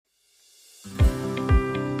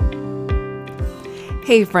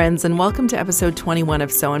Hey friends, and welcome to episode 21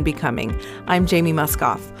 of So Unbecoming. I'm Jamie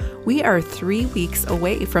Muskoff. We are 3 weeks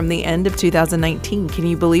away from the end of 2019. Can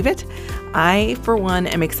you believe it? I, for one,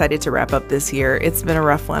 am excited to wrap up this year. It's been a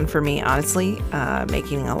rough one for me, honestly,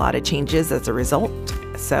 making a lot of changes as a result.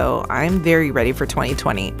 So I'm very ready for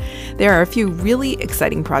 2020. There are a few really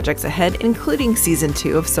exciting projects ahead, including season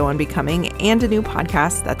 2 of So Unbecoming and a new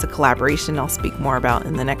podcast that's a collaboration I'll speak more about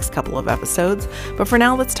in the next couple of episodes. But for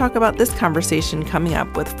now, let's talk about this conversation coming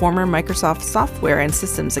up with former Microsoft Software and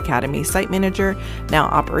Systems Academy site manager, now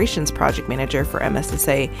operations project manager for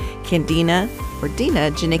MSSA, Dina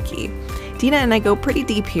Janicki. Dina and I go pretty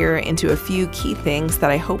deep here into a few key things that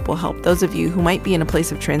I hope will help those of you who might be in a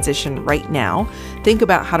place of transition right now think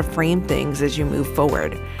about how to frame things as you move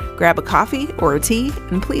forward. Grab a coffee or a tea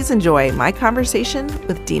and please enjoy my conversation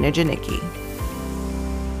with Dina Janicki.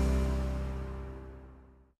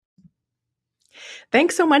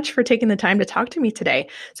 Thanks so much for taking the time to talk to me today.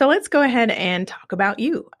 So let's go ahead and talk about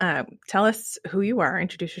you. Tell us who you are,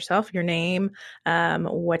 introduce yourself, your name,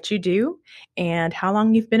 what you do, and how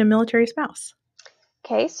long you've been a military spouse.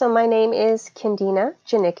 Okay, so my name is Dina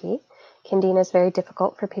Janicki. Dina is very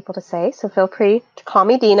difficult for people to say, so feel free to call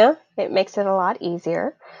me Dina. It makes it a lot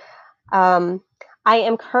easier. I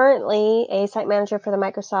am currently a site manager for the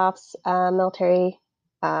Microsoft's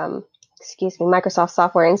Microsoft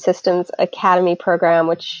Software and Systems Academy program,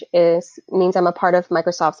 which means I'm a part of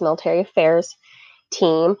Microsoft's military affairs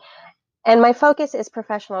team. And my focus is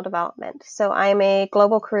professional development. So I'm a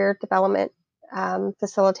global career development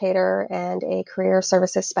facilitator and a career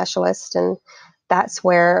services specialist. And that's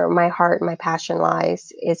where my heart and my passion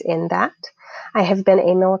lies, is in that. I have been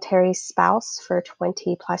a military spouse for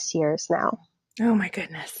 20 plus years now. Oh my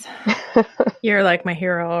goodness. You're like my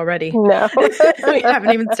hero already. No. We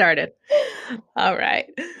haven't even started. All right.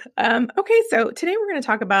 Okay, so today we're going to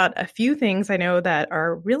talk about a few things I know that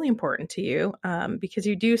are really important to you because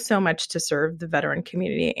you do so much to serve the veteran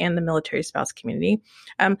community and the military spouse community.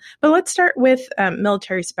 But let's start with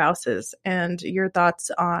military spouses and your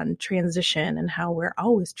thoughts on transition and how we're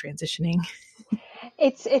always transitioning.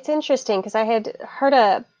 It's interesting because I had heard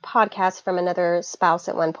a podcast from another spouse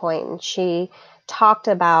at one point, and she talked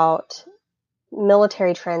about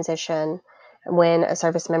military transition when a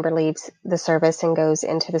service member leaves the service and goes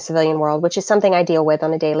into the civilian world, which is something I deal with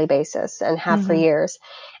on a daily basis and have for years.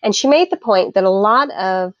 And she made the point that a lot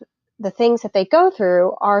of the things that they go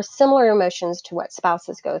through are similar emotions to what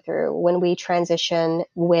spouses go through when we transition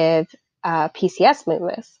with PCS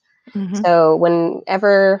movements. So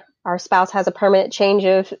whenever our spouse has a permanent change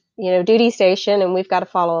of, duty station and we've got to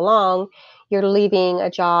follow along, you're leaving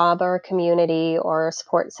a job or a community or a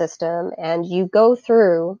support system, and you go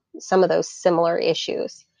through some of those similar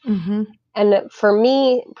issues. And for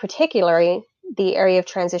me, particularly, the area of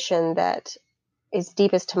transition that is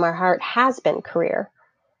deepest to my heart has been career.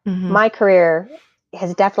 My career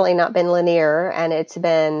has definitely not been linear, and it's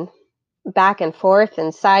been back and forth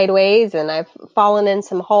and sideways, and I've fallen in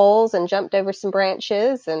some holes and jumped over some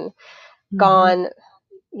branches and gone,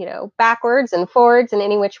 backwards and forwards in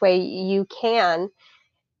any which way you can.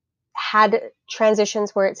 Had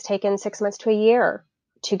transitions where it's taken 6 months to a year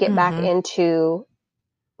to get back into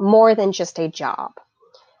more than just a job,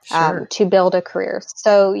 to build a career.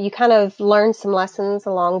 So you kind of learn some lessons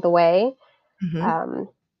along the way.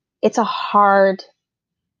 It's a hard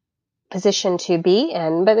position to be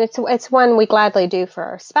in, but it's one we gladly do for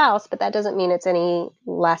our spouse, but that doesn't mean it's any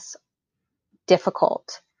less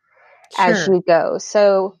difficult as you go.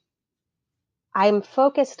 So I'm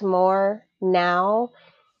focused more now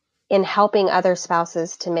in helping other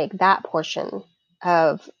spouses to make that portion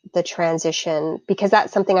of the transition, because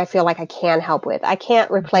that's something I feel like I can help with. I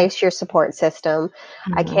can't replace your support system.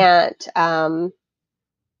 I can't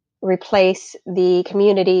replace the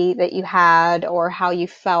community that you had or how you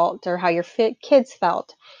felt or how your kids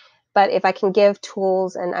felt. But if I can give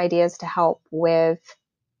tools and ideas to help with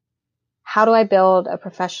how do I build a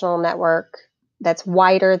professional network that's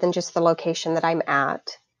wider than just the location that I'm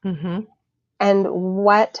at, and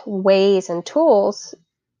what ways and tools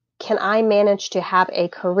can I manage to have a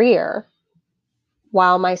career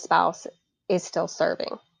while my spouse is still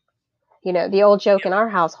serving? The old joke in our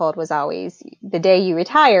household was always, the day you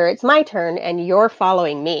retire, it's my turn and you're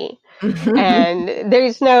following me. And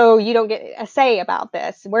there's you don't get a say about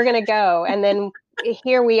this. We're going to go. And then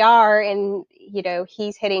here we are, and,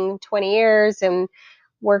 he's hitting 20 years and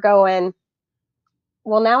we're going,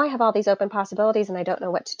 well, now I have all these open possibilities and I don't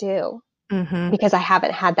know what to do because I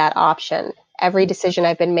haven't had that option. Every decision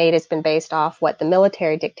I've been made has been based off what the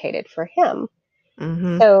military dictated for him.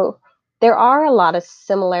 So There are a lot of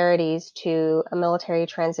similarities to a military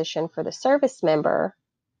transition for the service member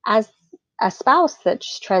as a spouse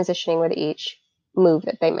that's transitioning with each move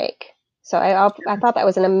that they make. So I thought that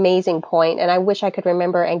was an amazing point, and I wish I could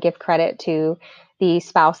remember and give credit to the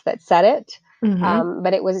spouse that said it.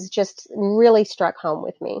 But it was just really struck home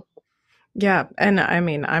with me. Yeah. And I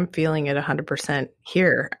mean, I'm feeling it 100%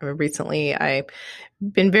 here. I mean, recently, I've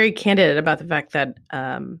been very candid about the fact that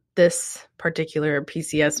this particular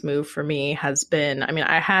PCS move for me has been, I mean,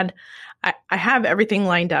 I have everything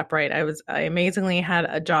lined up, right? I amazingly had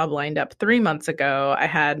a job lined up 3 months ago. I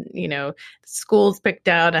had, schools picked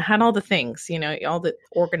out. I had all the things, all the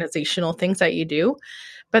organizational things that you do.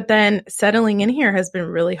 But then settling in here has been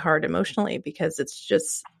really hard emotionally because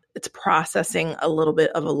it's processing a little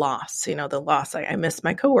bit of a loss, the loss. I miss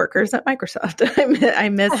my coworkers at Microsoft. I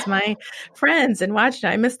miss my friends in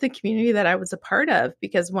Washington. I miss the community that I was a part of,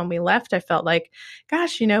 because when we left, I felt like,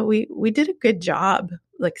 gosh, we did a good job,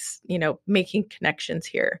 like, making connections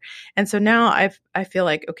here. And so now I feel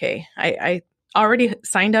like, okay, I already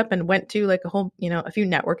signed up and went to like a whole, a few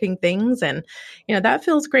networking things, and, that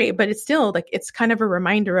feels great, but it's still like, it's kind of a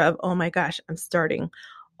reminder of, oh my gosh, I'm starting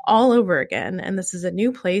all over again. And this is a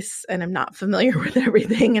new place, and I'm not familiar with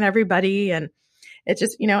everything and everybody. And it's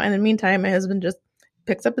just, and in the meantime, my husband just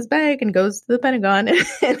picks up his bag and goes to the Pentagon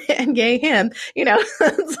and yay him,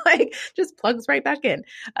 it's like just plugs right back in.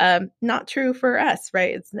 Not true for us,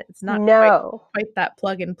 right? It's not quite that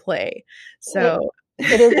plug and play. So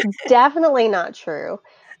it is definitely not true.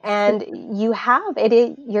 And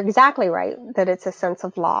you're exactly right that it's a sense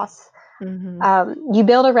of loss. You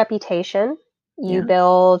build a reputation. You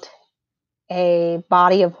build a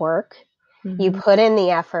body of work, you put in the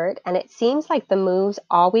effort, and it seems like the moves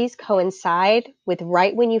always coincide with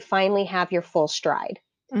right when you finally have your full stride.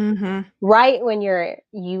 Right when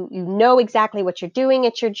you know exactly what you're doing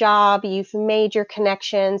at your job, you've made your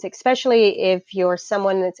connections, especially if you're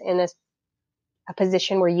someone that's in a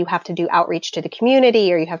position where you have to do outreach to the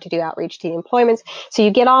community or you have to do outreach to the employments. So you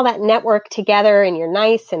get all that network together and you're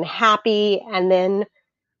nice and happy, and then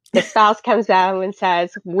the spouse comes down and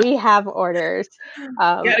says, "We have orders,"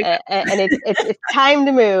 and it's time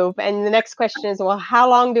to move. And the next question is, "Well, how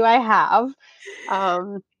long do I have?"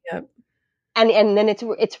 And then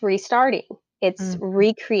it's restarting. It's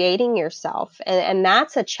recreating yourself, and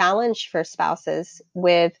that's a challenge for spouses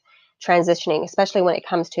with transitioning, especially when it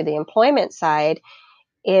comes to the employment side.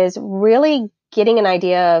 Is really getting an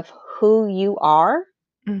idea of who you are,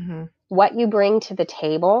 what you bring to the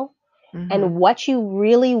table. And what you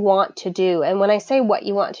really want to do. And when I say what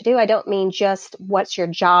you want to do, I don't mean just what's your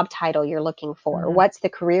job title you're looking for, what's the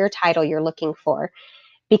career title you're looking for,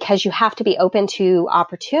 because you have to be open to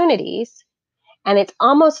opportunities. And it's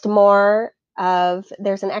almost more of,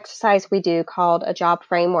 there's an exercise we do called a job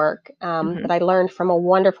framework that I learned from a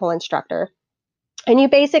wonderful instructor. And you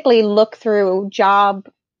basically look through job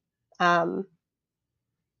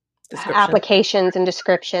applications and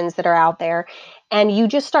descriptions that are out there, and you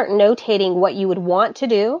just start notating what you would want to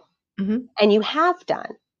do and you have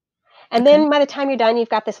done. And then by the time you're done, you've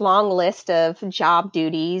got this long list of job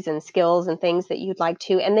duties and skills and things that you'd like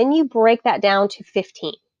to, and then you break that down to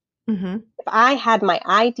 15. If I had my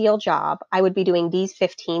ideal job, I would be doing these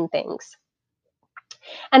 15 things.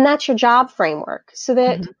 And that's your job framework, so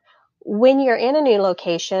that when you're in a new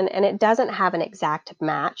location and it doesn't have an exact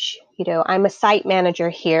match, I'm a site manager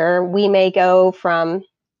here. We may go from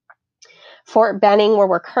Fort Benning, where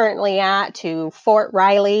we're currently at, to Fort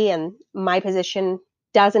Riley, and my position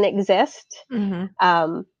doesn't exist.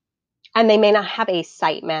 And they may not have a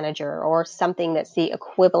site manager or something that's the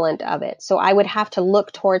equivalent of it. So I would have to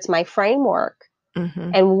look towards my framework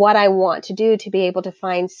and what I want to do to be able to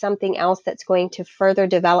find something else that's going to further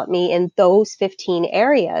develop me in those 15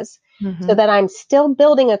 areas, so that I'm still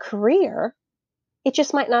building a career. It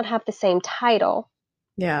just might not have the same title.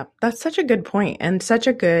 Yeah, that's such a good point and such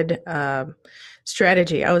a good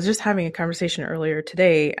strategy. I was just having a conversation earlier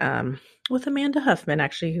today with Amanda Huffman,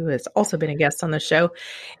 actually, who has also been a guest on the show.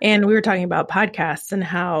 And we were talking about podcasts and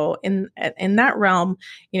how in that realm,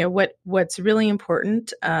 what's really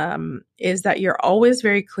important is that you're always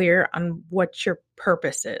very clear on what your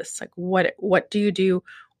purpose is. Like, what do you do?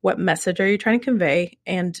 What message are you trying to convey?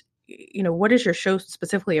 And what is your show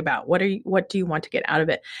specifically about? What do you want to get out of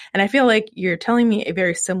it? And I feel like you're telling me a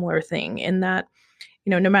very similar thing in that,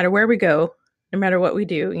 no matter where we go, no matter what we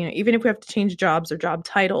do, even if we have to change jobs or job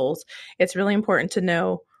titles, it's really important to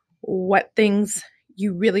know what things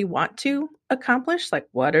you really want to accomplish. Like,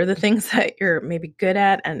 what are the things that you're maybe good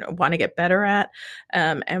at and want to get better at?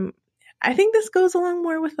 And I think this goes along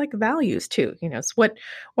more with like values too. So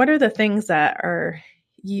what are the things that are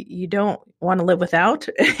you don't want to live without,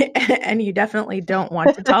 and you definitely don't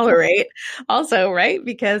want to tolerate also, right?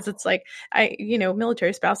 Because it's like,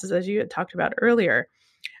 military spouses, as you had talked about earlier,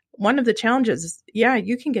 one of the challenges is, yeah,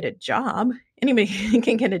 you can get a job. Anybody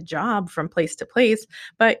can get a job from place to place,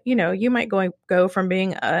 but you might go from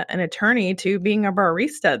being an attorney to being a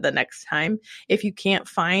barista the next time if you can't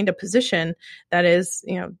find a position that is,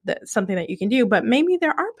 that's something that you can do. But maybe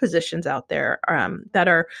there are positions out there that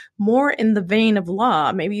are more in the vein of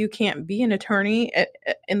law. Maybe you can't be an attorney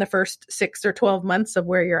in the first 6 or 12 months of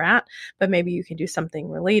where you're at, but maybe you can do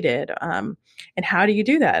something related. And how do you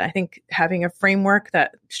do that? I think having a framework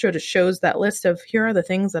that sort of shows that list of, here are the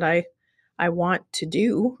things that I want to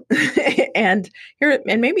do, and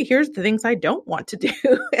maybe here's the things I don't want to do,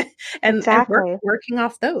 and, Exactly. working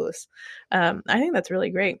off those. I think that's really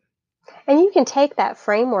great. And you can take that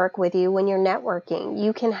framework with you when you're networking.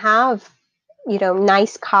 You can have,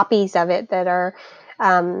 nice copies of it that are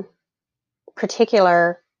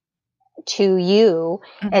particular to you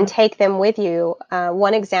and take them with you.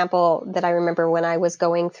 One example that I remember when I was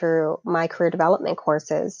going through my career development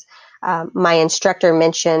courses, my instructor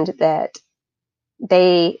mentioned that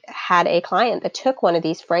they had a client that took one of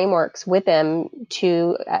these frameworks with them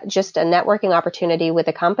to just a networking opportunity with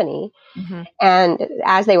a company. Mm-hmm. And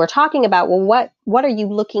as they were talking about, well, what are you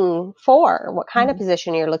looking for? What kind of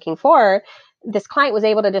position you're looking for? This client was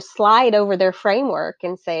able to just slide over their framework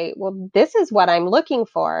and say, well, this is what I'm looking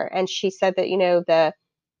for. And she said that,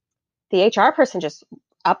 the HR person just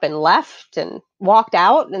up and left and walked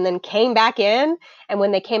out and then came back in. And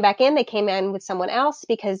when they came back in, they came in with someone else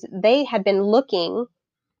because they had been looking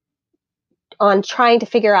on trying to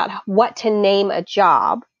figure out what to name a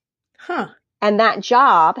job. Huh. And that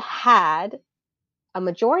job had a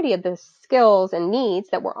majority of the skills and needs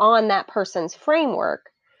that were on that person's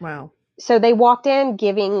framework. Wow. So they walked in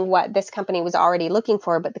giving what this company was already looking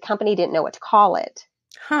for, but the company didn't know what to call it.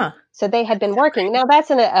 Huh. So they had been working. Now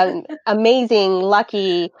that's an amazing,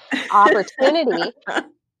 lucky opportunity,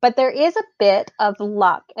 but there is a bit of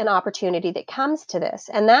luck and opportunity that comes to this.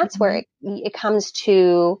 And that's where it comes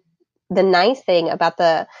to the nice thing about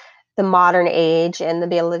the modern age and the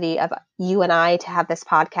ability of you and I to have this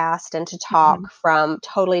podcast and to talk from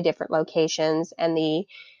totally different locations, and the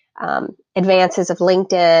advances of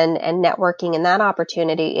LinkedIn and networking and that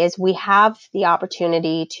opportunity is we have the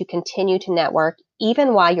opportunity to continue to network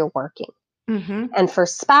even while you're working. And for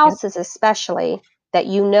spouses, especially, that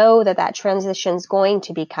that transition is going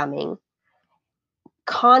to be coming,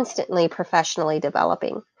 constantly professionally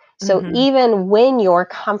developing. So even when you're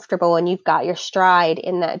comfortable and you've got your stride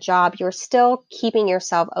in that job, you're still keeping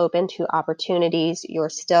yourself open to opportunities. You're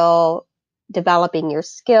still developing your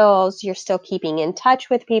skills. You're still keeping in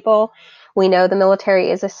touch with people. We know the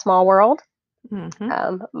military is a small world.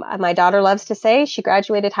 My daughter loves to say she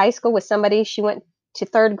graduated high school with somebody she went to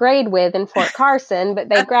third grade with in Fort Carson, but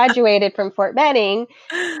they graduated from Fort Benning.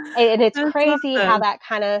 And it's crazy how that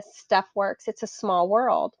kind of stuff works. It's a small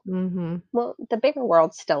world. Well, the bigger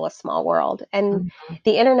world's still a small world. And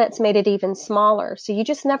the internet's made it even smaller. So you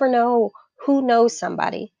just never know who knows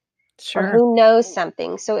somebody or who knows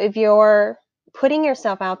something. So if you're putting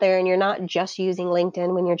yourself out there and you're not just using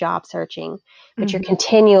LinkedIn when you're job searching, but you're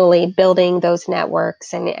continually building those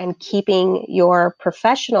networks and keeping your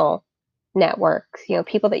professional network,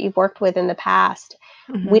 people that you've worked with in the past.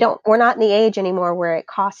 We're not in the age anymore where it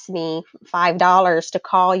costs me $5 to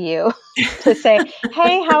call you to say,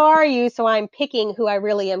 hey, how are you? So I'm picking who I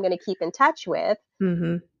really am going to keep in touch with.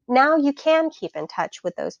 Now you can keep in touch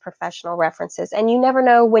with those professional references, and you never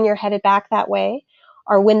know when you're headed back that way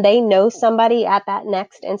or when they know somebody at that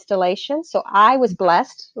next installation. So I was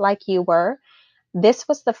blessed like you were. This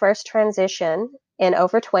was the first transition in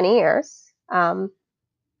over 20 years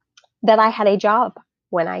that I had a job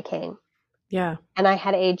when I came. Yeah. And I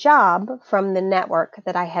had a job from the network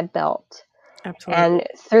that I had built. Absolutely. And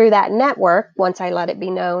through that network, once I let it be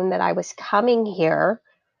known that I was coming here,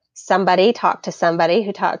 somebody talked to somebody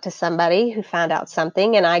who talked to somebody who found out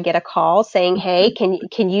something, and I get a call saying, hey,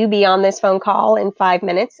 can you be on this phone call in 5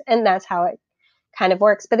 minutes? And that's how it kind of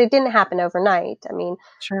works. But it didn't happen overnight. I mean,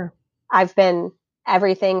 I've been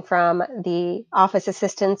everything from the office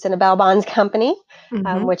assistants in a bail bonds company,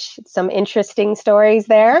 which some interesting stories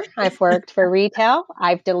there. I've worked for retail.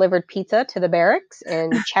 I've delivered pizza to the barracks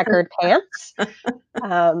in checkered pants.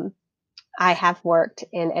 I have worked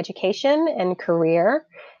in education and career.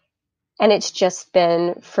 And it's just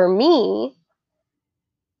been, for me,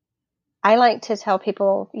 I like to tell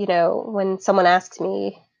people, when someone asks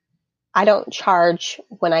me, I don't charge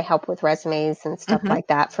when I help with resumes and stuff like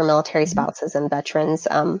that for military spouses and veterans,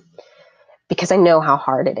 because I know how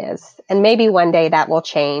hard it is. And maybe one day that will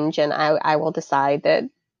change and I will decide that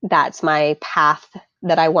that's my path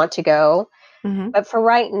that I want to go. Mm-hmm. But for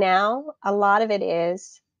right now, a lot of it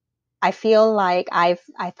is I feel like I've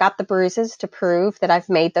got the bruises to prove that I've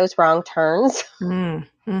made those wrong turns.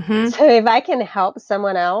 Mm-hmm. So if I can help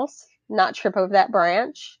someone else not trip over that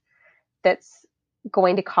branch that's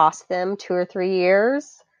going to cost them 2 or 3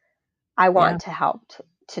 years, I want to help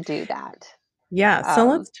to do that. Yeah.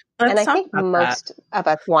 So And let's I talk think about most that. of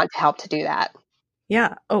us want to help to do that.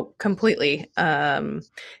 Yeah. Oh, completely.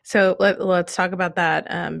 So let's talk about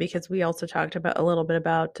that because we also talked about a little bit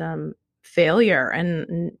about failure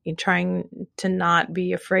and trying to not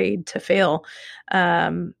be afraid to fail.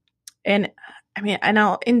 And I mean, and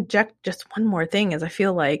I'll inject just one more thing, is I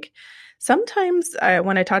feel like sometimes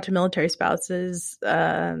when I talk to military spouses,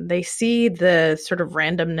 they see the sort of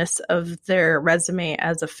randomness of their resume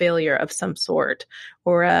as a failure of some sort,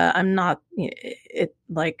 or I'm not it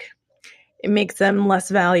like. It makes them less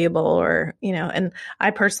valuable, or and I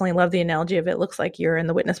personally love the analogy of it looks like you're in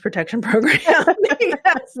the witness protection program.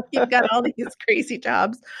 Yes, you've got all these crazy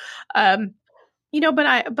jobs. But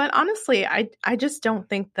honestly, I just don't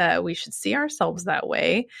think that we should see ourselves that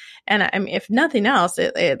way. And I mean, if nothing else,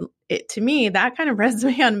 it to me, that kind of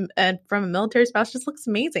resume from a military spouse just looks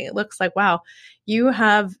amazing. It looks like, wow, you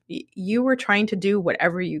were trying to do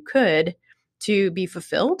whatever you could to be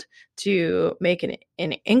fulfilled, to make an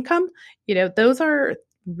income. Those are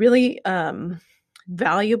really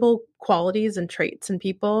valuable qualities and traits in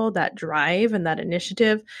people, that drive and that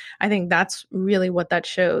initiative. I think that's really what that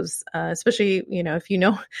shows, especially, if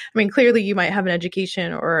I mean, clearly you might have an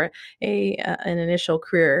education or an initial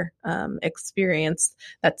career experience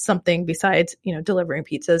that's something besides, delivering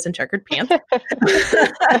pizzas and checkered pants.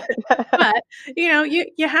 But,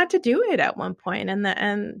 you had to do it at one point,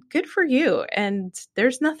 and good for you. And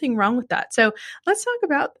there's nothing wrong with that. So let's talk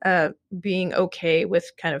about being okay with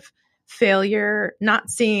kind of failure, not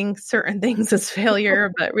seeing certain things as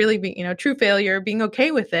failure, but really being, true failure, being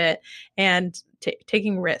okay with it, and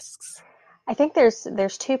taking risks. I think there's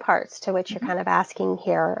 2 parts to which you're kind of asking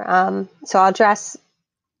here. So I'll address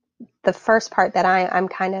the first part that I'm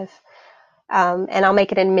kind of, and I'll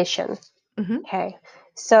make it admission. Mm-hmm. Okay.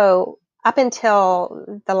 So up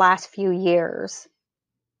until the last few years,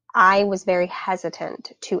 I was very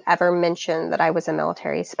hesitant to ever mention that I was a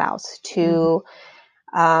military spouse, to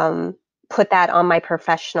put that on my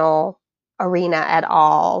professional arena at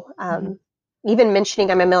all. Even mentioning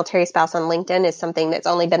I'm a military spouse on LinkedIn is something that's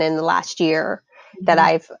only been in the last year that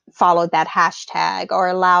I've followed that hashtag or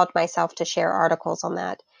allowed myself to share articles on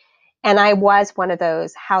that. And I was one of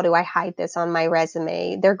those, how do I hide this on my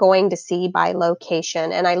resume? They're going to see by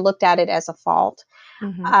location. And I looked at it as a fault.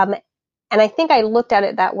 And I think I looked at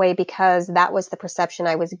it that way because that was the perception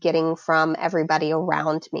I was getting from everybody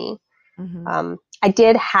around me. I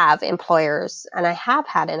did have employers, and I have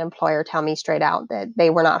had an employer tell me straight out that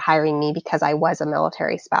they were not hiring me because I was a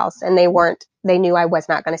military spouse, and they knew I was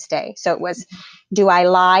not going to stay. So it was, do I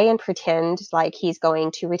lie and pretend like he's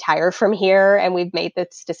going to retire from here and we've made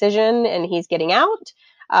this decision and he's getting out,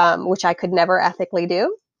 which I could never ethically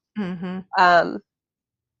do,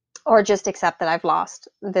 or just accept that I've lost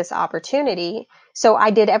this opportunity. So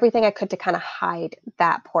I did everything I could to kind of hide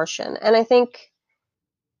that portion. And I think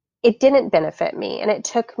it didn't benefit me. And it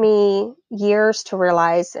took me years to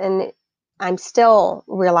realize, and I'm still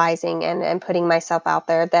realizing and putting myself out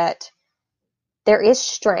there, that there is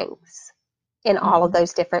strengths in all of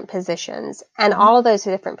those different positions. And all of those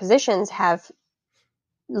different positions have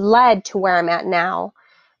led to where I'm at now,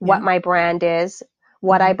 what my brand is,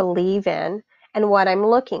 what I believe in, and what I'm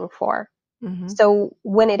looking for. So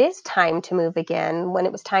when it is time to move again, when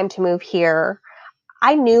it was time to move here,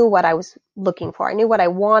 I knew what I was looking for. I knew what I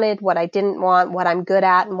wanted, what I didn't want, what I'm good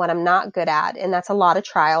at and what I'm not good at. And that's a lot of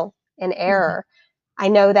trial and error. I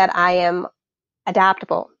know that I am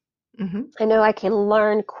adaptable. I know I can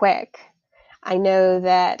learn quick. I know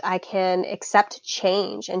that I can accept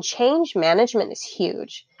change, and change management is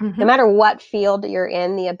huge. No matter what field you're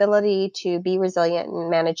in, the ability to be resilient and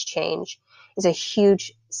manage change is a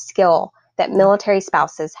huge skill that military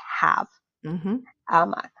spouses have.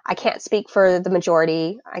 I can't speak for the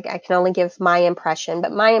majority. I can only give my impression,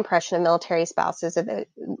 but my impression of military spouses is that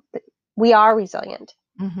we are resilient.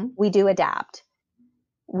 We do adapt.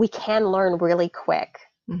 We can learn really quick.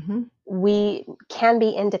 We can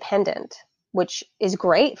be independent, which is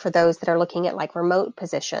great for those that are looking at like remote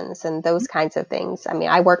positions and those kinds of things. I mean,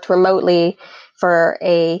 I worked remotely for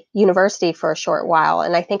a university for a short while,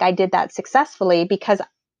 and I think I did that successfully because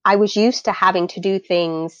I was used to having to do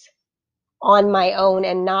things on my own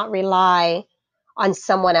and not rely on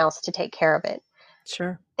someone else to take care of it.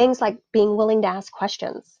 Sure. Things like being willing to ask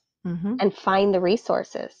questions and find the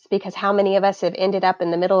resources, because how many of us have ended up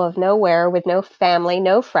in the middle of nowhere with no family,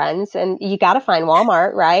 no friends, and you got to find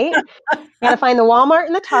Walmart, right? You got to find the Walmart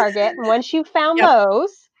and the Target. And once you've found Yep.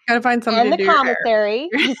 those Gotta find somebody and to the do your hair. commissary,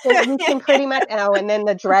 you can pretty much, and then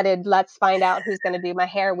the dreaded, let's find out who's going to do my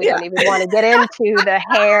hair. We don't even want to get into the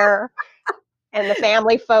hair and the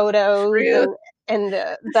family photos and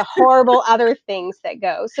the horrible other things that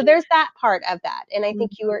go. So there's that part of that. And I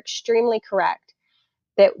think you are extremely correct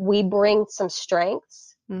that we bring some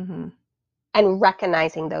strengths and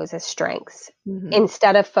recognizing those as strengths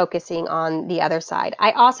instead of focusing on the other side.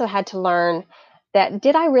 I also had to learn that,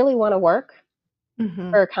 did I really want to work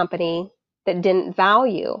for a company that didn't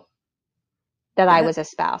value that I was a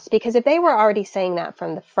spouse? Because if they were already saying that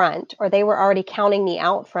from the front, or they were already counting me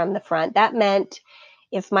out from the front, that meant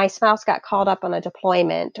if my spouse got called up on a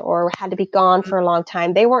deployment or had to be gone for a long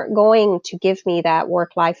time, they weren't going to give me that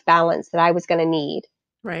work-life balance that I was going to need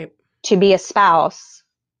to be a spouse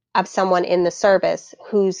of someone in the service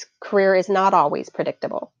whose career is not always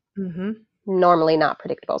predictable, normally not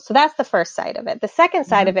predictable. So that's the first side of it. The second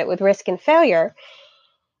side of it with risk and failure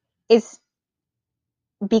is,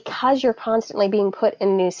 because you're constantly being put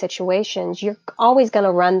in new situations, you're always going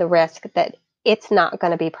to run the risk that it's not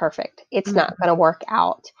going to be perfect. It's not going to work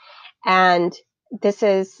out. And this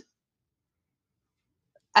is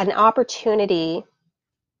an opportunity.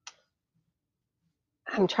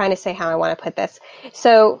 I'm trying to say how I want to put this.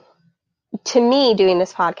 So to me, doing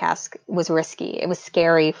this podcast was risky. It was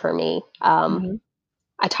scary for me.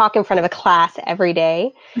 I talk in front of a class every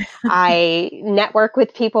day. I network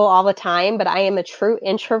with people all the time, but I am a true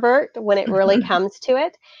introvert when it really comes to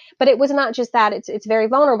it. But it was not just that. It's very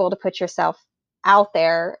vulnerable to put yourself out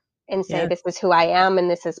there and say, this is who I am, and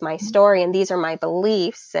this is my story, and these are my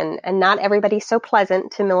beliefs. And not everybody's so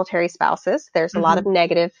pleasant to military spouses. There's a lot of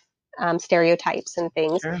negative stereotypes and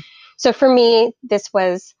things. So for me,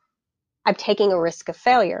 I'm taking a risk of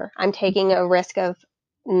failure. I'm taking a risk of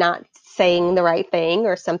not saying the right thing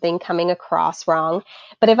or something coming across wrong.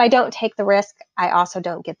 But if I don't take the risk, I also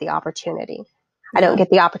don't get the opportunity. I don't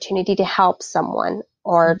get the opportunity to help someone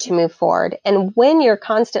or to move forward. And when you're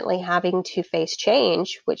constantly having to face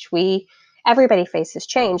change, which everybody faces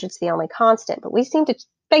change, it's the only constant, but we seem to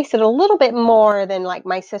face it a little bit more than like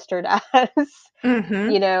my sister does.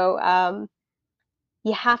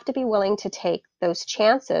 You have to be willing to take those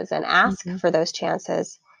chances and ask for those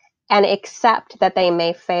chances and accept that they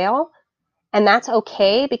may fail. And that's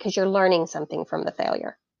okay, because you're learning something from the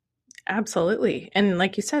failure. Absolutely. And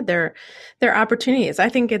like you said, there are opportunities. I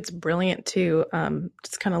think it's brilliant to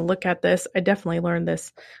just kind of look at this. I definitely learned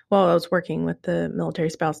this while I was working with the Military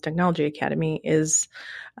Spouse Technology Academy is,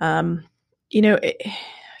 to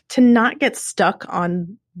not get stuck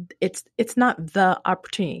on it's not the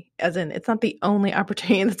opportunity, as in it's not the only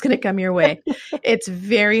opportunity that's going to come your way. It's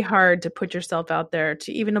very hard to put yourself out there,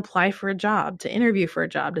 to even apply for a job, to interview for a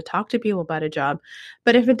job, to talk to people about a job.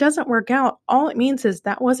 But if it doesn't work out, all it means is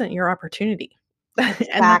that wasn't your opportunity.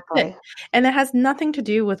 Exactly. And that has nothing to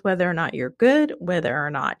do with whether or not you're good, whether or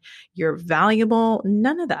not you're valuable,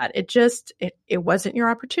 none of that. It wasn't your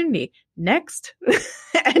opportunity. Next.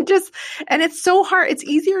 and it's so hard. It's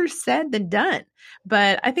easier said than done.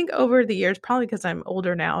 But I think over the years, probably because I'm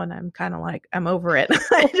older now and I'm kind of like, I'm over it.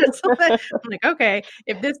 I'm like, okay,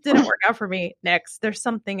 if this didn't work out for me, next, there's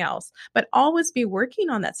something else. But always be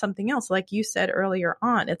working on that something else. Like you said earlier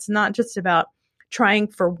on, it's not just about trying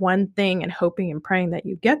for one thing and hoping and praying that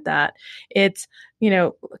you get that. It's,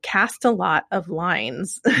 cast a lot of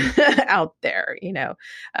lines out there,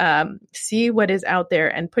 see what is out there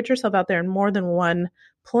and put yourself out there in more than one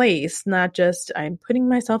place, not just I'm putting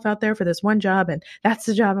myself out there for this one job and that's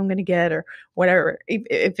the job I'm going to get or whatever.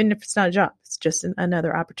 Even if it's not a job, it's just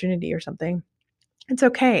another opportunity or something. It's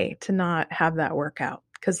okay to not have that work out,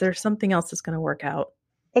 because there's something else that's going to work out.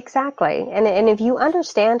 Exactly. And if you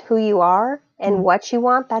understand who you are and what you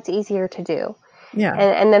want, that's easier to do. Yeah.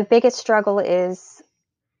 And the biggest struggle is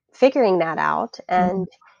figuring that out. And,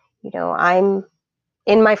 I'm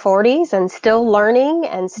in my 40s and still learning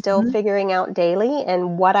and still figuring out daily.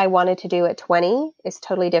 And what I wanted to do at 20 is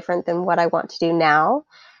totally different than what I want to do now.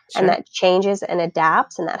 Sure. And that changes and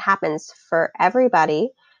adapts, and that happens for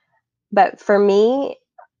everybody. But for me,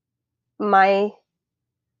 my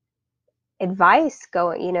advice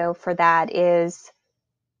for that is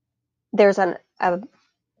there's a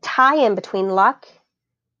tie-in between luck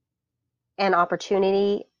and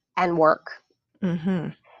opportunity and work.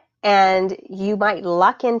 And you might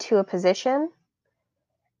luck into a position,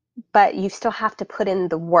 but you still have to put in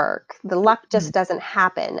the work. The luck just doesn't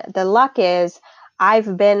happen. The luck is,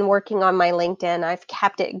 I've been working on my LinkedIn. I've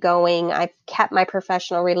kept it going. I've kept my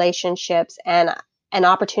professional relationships, and an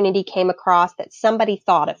opportunity came across that somebody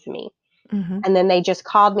thought of me. Mm-hmm. And then they just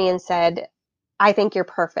called me and said, I think you're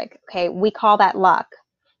perfect. Okay. We call that luck,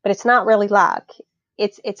 but it's not really luck.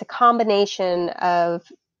 It's a combination of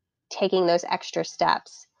taking those extra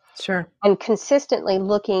steps. Sure. And consistently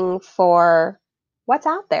looking for what's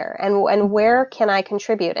out there and where can I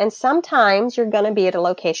contribute. And sometimes you're going to be at a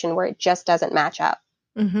location where it just doesn't match up.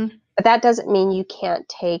 Mm-hmm. But that doesn't mean you can't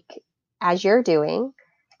take, as you're doing,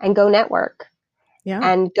 and go network. Yeah.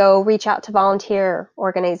 And go reach out to volunteer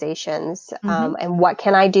organizations. Mm-hmm. And what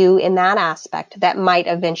can I do in that aspect that might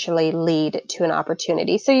eventually lead to an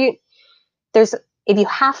opportunity? So if you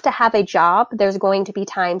have to have a job, there's going to be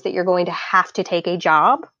times that you're going to have to take a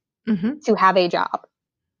job Mm-hmm. to have a job.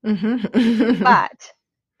 Mm-hmm. But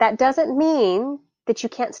that doesn't mean that you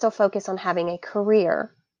can't still focus on having a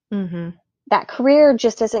career. Mm-hmm. That career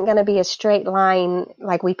just isn't going to be a straight line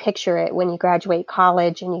like we picture it when you graduate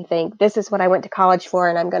college and you think, this is what I went to college for,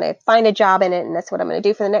 and I'm going to find a job in it, and that's what I'm going to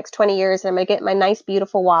do for the next 20 years, and I'm going to get my nice,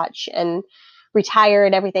 beautiful watch and retire,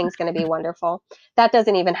 and everything's going to be wonderful. That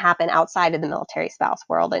doesn't even happen outside of the military spouse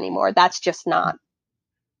world anymore. That's just not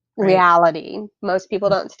reality. Most people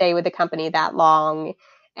don't stay with the company that long,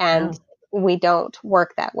 and we don't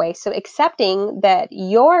work that way. So accepting that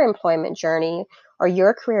your employment journey or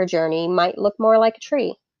your career journey might look more like a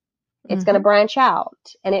tree. It's going to branch out,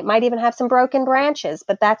 and it might even have some broken branches,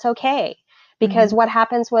 but that's okay. Because what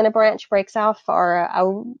happens when a branch breaks off or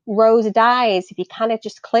a rose dies, if you kind of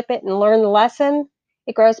just clip it and learn the lesson,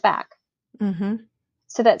 it grows back. Mm-hmm.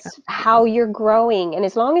 So that's how you're growing. And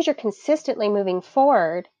as long as you're consistently moving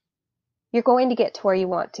forward, you're going to get to where you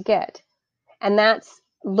want to get. And that's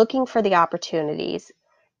looking for the opportunities.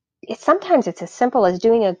 Sometimes it's as simple as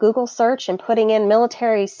doing a Google search and putting in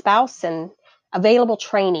military spouse and available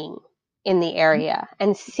training in the area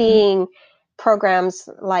and seeing programs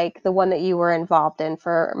like the one that you were involved in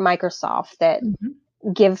for Microsoft that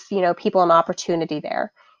give, people an opportunity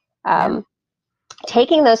there.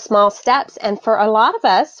 Taking those small steps. And for a lot of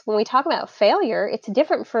us, when we talk about failure, it's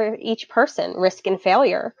different for each person, risk and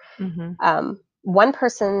failure. Mm-hmm. One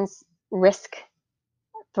person's risk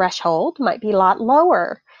threshold might be a lot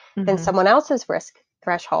lower than someone else's risk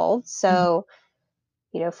threshold. So,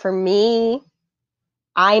 for me,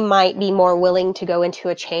 I might be more willing to go into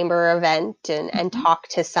a chamber event and talk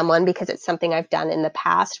to someone because it's something I've done in the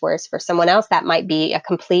past. Whereas for someone else, that might be a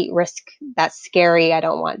complete risk. That's scary. I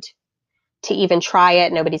don't want to even try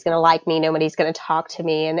it. Nobody's going to like me. Nobody's going to talk to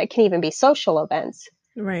me. And it can even be social events.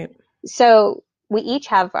 Right. So we each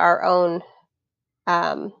have our own,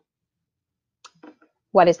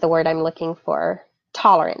 what is the word I'm looking for?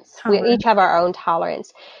 Tolerance. We each have our own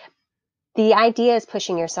tolerance. The idea is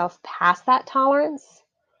pushing yourself past that tolerance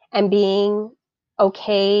and being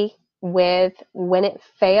okay with when it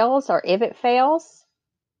fails or if it fails,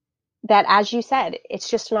 that, as you said, it's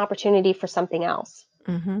just an opportunity for something else.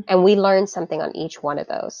 And we learn something on each one of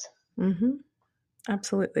those.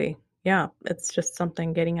 Absolutely. Yeah. It's just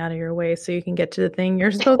something getting out of your way so you can get to the thing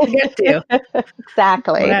you're supposed to get to.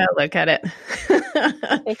 Exactly. When I look at it.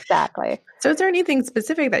 Exactly. So is there anything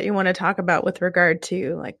specific that you want to talk about with regard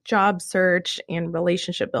to like job search and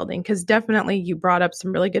relationship building? Because definitely you brought up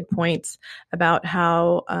some really good points about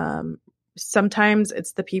how sometimes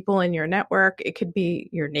it's the people in your network. It could be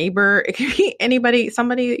your neighbor. It could be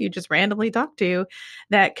somebody that you just randomly talk to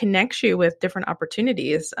that connects you with different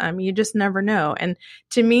opportunities. You just never know. And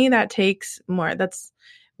to me, that takes more.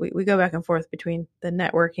 We go back and forth between the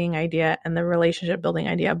networking idea and the relationship building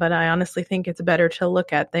idea. But I honestly think it's better to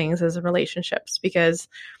look at things as relationships, because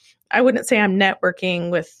I wouldn't say I'm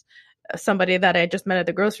networking with somebody that I just met at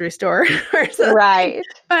the grocery store or something. Right.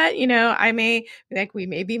 But, we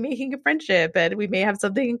may be making a friendship and we may have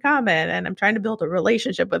something in common, and I'm trying to build a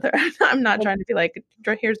relationship with her. I'm not trying to be like,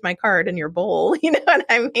 here's my card in your bowl. You know what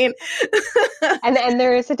I mean? And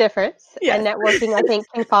there is a difference. Yes. And networking, I think,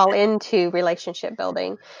 can fall into relationship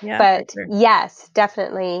building. Yeah, but sure. Yes,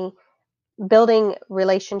 definitely building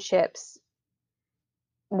relationships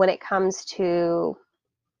when it comes to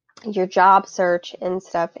your job search and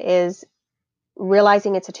stuff is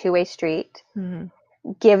realizing it's a two-way street,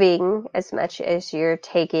 giving as much as you're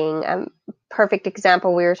taking. Perfect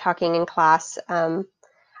example, we were talking in class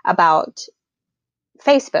about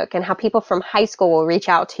Facebook and how people from high school will reach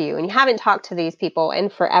out to you and you haven't talked to these people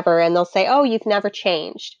in forever, and they'll say, oh, you've never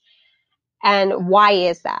changed. And why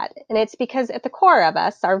is that? And it's because at the core of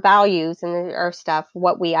us, our values and our stuff,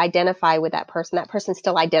 what we identify with that person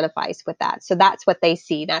still identifies with that. So that's what they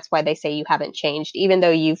see. That's why they say you haven't changed, even though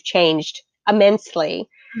you've changed immensely.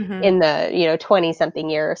 in the 20 something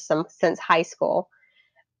years since high school.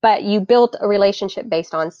 But you built a relationship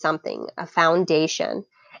based on something, a foundation,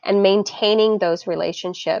 and maintaining those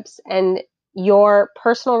relationships and your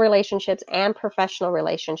personal relationships and professional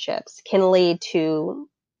relationships can lead to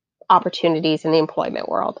opportunities in the employment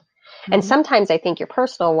world. Mm-hmm. And sometimes I think your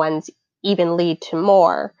personal ones even lead to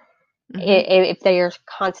more if they are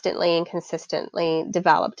constantly and consistently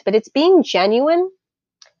developed. But it's being genuine.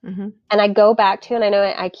 And I go back to, and I know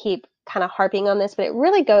I keep kind of harping on this, but it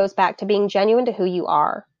really goes back to being genuine to who you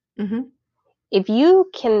are. If you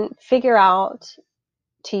can figure out,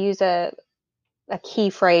 to use a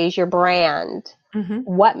key phrase, your brand,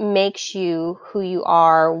 what makes you who you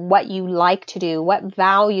are, what you like to do, what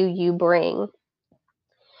value you bring,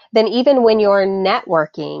 then even when you're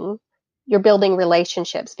networking, you're building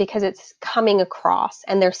relationships because it's coming across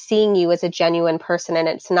and they're seeing you as a genuine person, and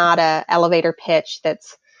it's not a elevator pitch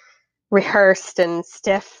that's rehearsed and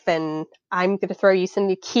stiff and I'm going to throw you some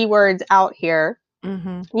keywords out here.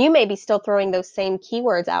 You may be still throwing those same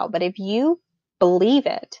keywords out, but if you believe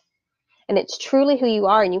it and it's truly who you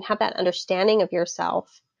are and you have that understanding of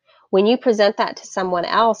yourself, when you present that to someone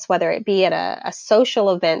else, whether it be at a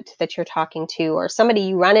social event that you're talking to or somebody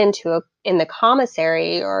you run into in the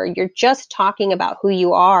commissary, or you're just talking about who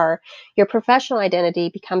you are, your professional identity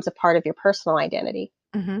becomes a part of your personal identity.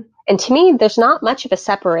 And to me, there's not much of a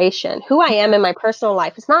separation. Who I am in my personal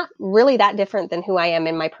life is not really that different than who I am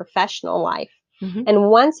in my professional life. And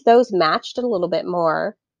once those matched a little bit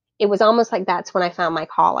more, it was almost like that's when I found my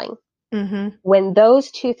calling. When those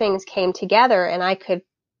two things came together and I could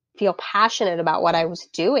feel passionate about what I was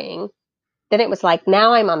doing, then it was like,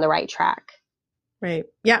 now I'm on the right track. Right.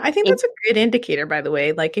 Yeah, I think that's a good indicator, by the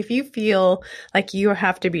way. Like if you feel like you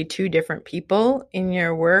have to be two different people in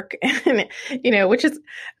your work, and, which is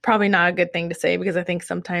probably not a good thing to say, because I think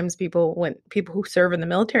sometimes when people who serve in the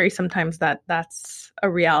military, sometimes that's a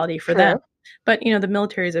reality for them. But, the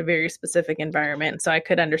military is a very specific environment. So I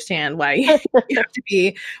could understand why you have to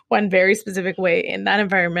be one very specific way in that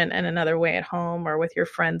environment and another way at home or with your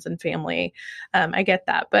friends and family. I get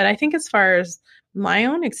that. But I think as far as my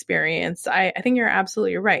own experience, I think you're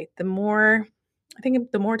absolutely right. The more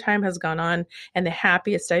time has gone on and the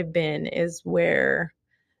happiest I've been is where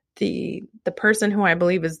the person who I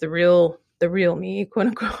believe is the real me, quote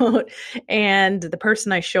unquote, and the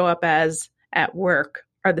person I show up as at work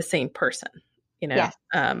are the same person, Yes.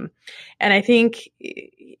 And I think,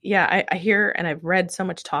 I hear and I've read so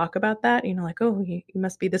much talk about that, like, oh, you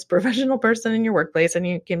must be this professional person in your workplace and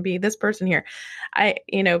you can be this person here.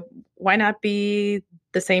 Why not be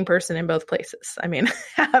the same person in both places? I mean,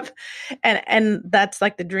 and that's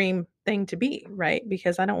like the dream thing to be, right?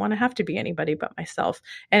 Because I don't want to have to be anybody but myself.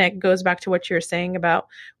 And it goes back to what you're saying about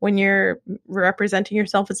when you're representing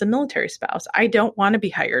yourself as a military spouse. I don't want to be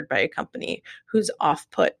hired by a company who's off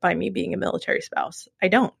put by me being a military spouse. I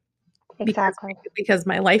don't. Exactly. Because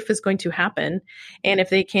my life is going to happen. And if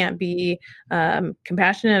they can't be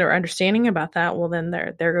compassionate or understanding about that, well, then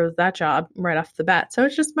there goes that job right off the bat. So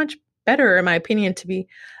it's just much better, in my opinion, to be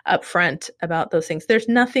upfront about those things. There's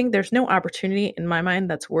no opportunity in my mind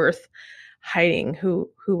that's worth hiding who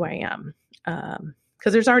I am.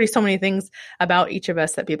 Because there's already so many things about each of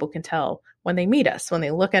us that people can tell when they meet us, when they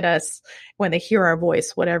look at us, when they hear our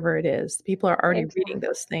voice, whatever it is. People are already reading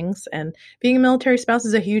those things. And being a military spouse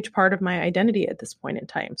is a huge part of my identity at this point in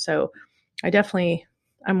time. So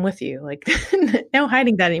I'm with you, like no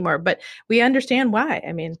hiding that anymore, but we understand why.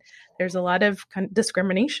 I mean, there's a lot of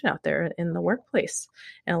discrimination out there in the workplace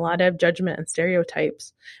and a lot of judgment and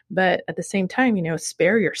stereotypes. But at the same time,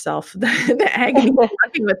 spare yourself the agony of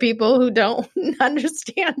working with people who don't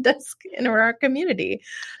understand us in our community,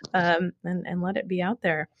 and let it be out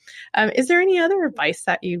there. Is there any other advice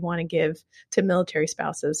that you want to give to military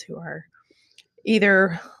spouses who are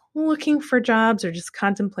either looking for jobs or just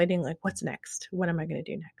contemplating, like, what's next? What am I going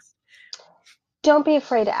to do next? Don't be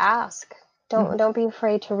afraid to ask. Don't be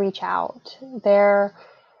afraid to reach out.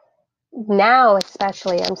 Now,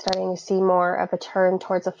 especially, I'm starting to see more of a turn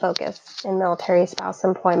towards a focus in military spouse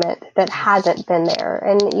employment that hasn't been there.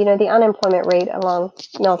 And, the unemployment rate among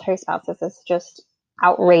military spouses is just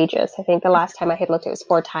outrageous. I think the last time I had looked, it was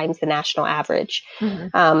 4 times the national average,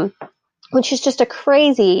 which is just a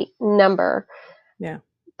crazy number. Yeah.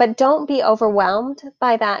 But don't be overwhelmed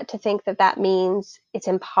by that to think that means it's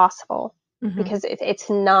impossible, because it's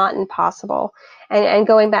not impossible. And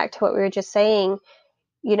going back to what we were just saying,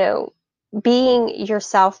 being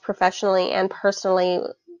yourself professionally and personally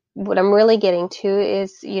what I'm really getting to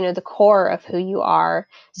is, the core of who you are.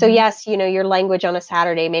 So yes, your language on a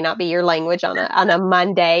Saturday may not be your language on a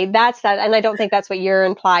Monday. That's that. And I don't think that's what you're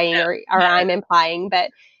implying or I'm implying,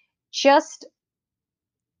 but just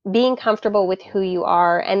being comfortable with who you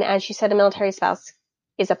are. And as you said, a military spouse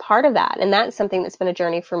is a part of that. And that's something that's been a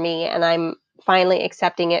journey for me. And I'm finally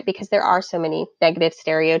accepting it because there are so many negative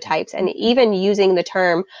stereotypes. And even using the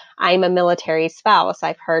term, I'm a military spouse,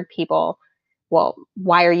 I've heard people, well,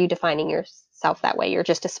 why are you defining yourself that way? You're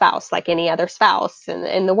just a spouse like any other spouse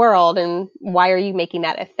in the world. And why are you making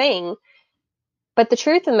that a thing? But the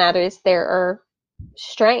truth of the matter is there are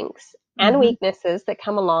strengths and weaknesses that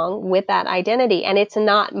come along with that identity. And it's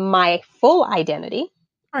not my full identity,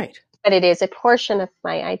 right? But it is a portion of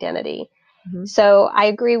my identity. So I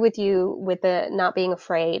agree with you with the not being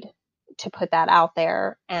afraid to put that out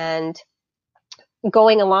there, and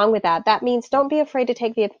going along with that. That means don't be afraid to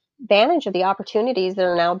take the advantage of the opportunities that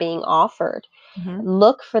are now being offered.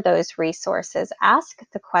 Look for those resources. Ask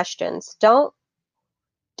the questions. Don't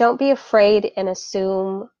be afraid and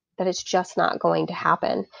assume that it's just not going to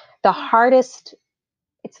happen. The hardest,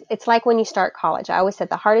 it's like when you start college. I always said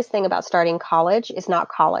the hardest thing about starting college is not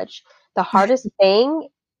college. The hardest thing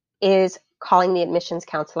is calling the admissions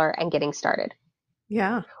counselor and getting started.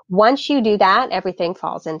 Yeah. Once you do that, everything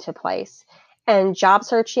falls into place. And job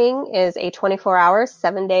searching is a 24-hour,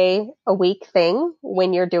 7-day-a-week thing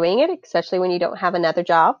when you're doing it, especially when you don't have another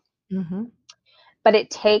job. But it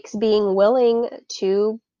takes being willing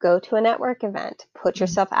to go to a network event, put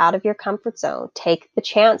yourself out of your comfort zone, take the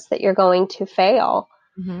chance that you're going to fail,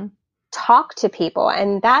 talk to people.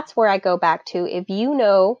 And that's where I go back to, if you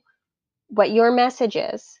know what your message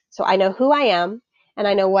is, so I know who I am and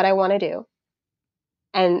I know what I want to do.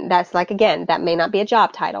 And that's like, again, that may not be a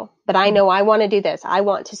job title, but I know I want to do this. I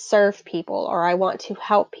want to serve people, or I want to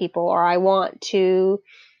help people, or I want to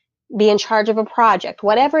be in charge of a project,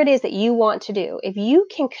 whatever it is that you want to do. If you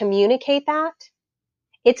can communicate that,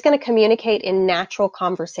 it's going to communicate in natural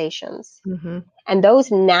conversations. And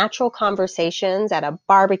those natural conversations at a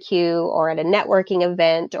barbecue or at a networking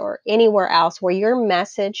event or anywhere else where your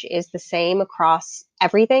message is the same across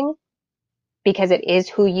everything, because it is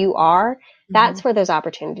who you are, that's where those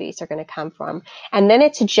opportunities are going to come from. And then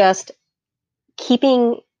it's just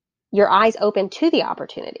keeping your eyes open to the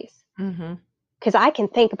opportunities. Because I can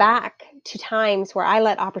think back to times where I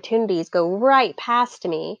let opportunities go right past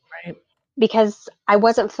me. Because I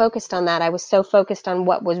wasn't focused on that. I was so focused on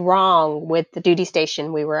what was wrong with the duty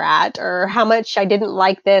station we were at, or how much I didn't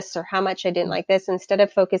like this, or how much I didn't like this, instead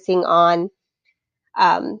of focusing on,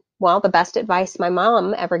 the best advice my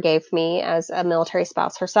mom ever gave me as a military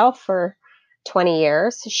spouse herself for 20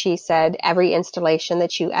 years. She said, every installation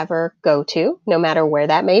that you ever go to, no matter where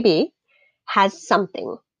that may be, has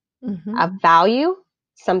something of value,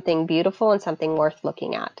 something beautiful, and something worth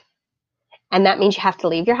looking at. And that means you have to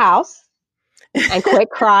leave your house and quit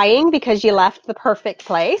crying because you left the perfect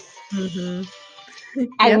place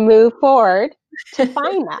and move forward to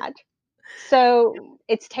find that. So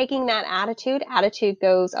it's taking that attitude. Attitude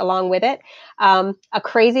goes along with it. A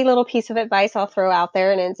crazy little piece of advice I'll throw out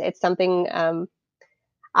there, and it's something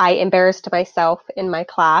I embarrassed myself in my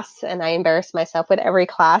class, and I embarrass myself with every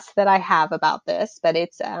class that I have about this, but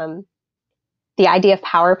it's the idea of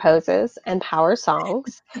power poses and power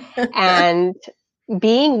songs and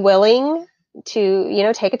being willing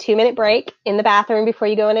to, take a 2-minute break in the bathroom before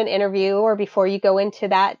you go in an interview, or before you go into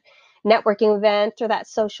that networking event or that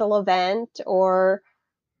social event, or,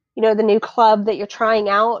 the new club that you're trying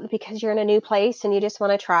out because you're in a new place and you just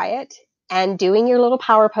want to try it, and doing your little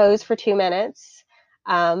power pose for 2 minutes,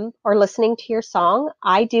 or listening to your song.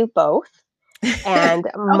 I do both. And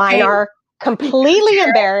mine are completely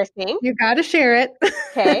embarrassing. You got to share it.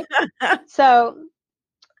 Okay. So,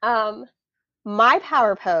 my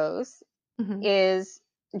power pose is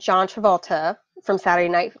John Travolta from Saturday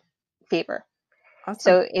Night Fever. Awesome.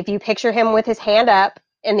 So if you picture him with his hand up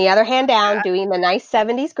and the other hand down, doing the nice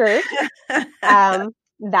 70s groove,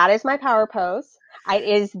 that is my power pose. It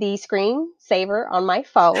is the screensaver on my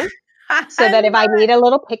phone, so that if I need a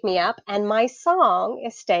little pick-me-up. And my song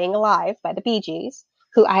is Staying Alive by the Bee Gees,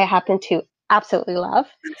 who I happen to absolutely love.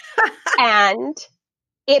 And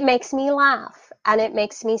it makes me laugh, and it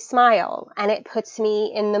makes me smile, and it puts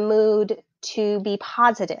me in the mood to be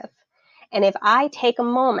positive. And if I take a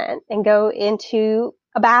moment and go into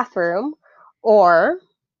a bathroom, or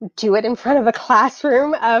do it in front of a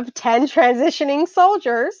classroom of 10 transitioning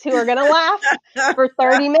soldiers who are going to laugh for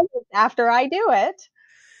 30 minutes after I do it,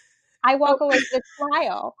 I walk away with a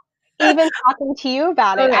smile. Even talking to you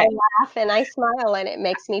about it, I laugh and I smile, and it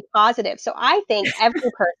makes me positive. So I think every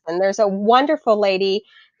person, there's a wonderful lady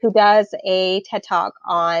who does a TED Talk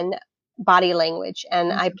on body language.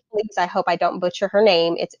 And I hope I don't butcher her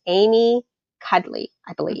name. It's Amy Cudley,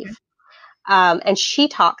 I believe. And she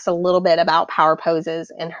talks a little bit about power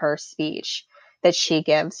poses in her speech that she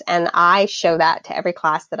gives. And I show that to every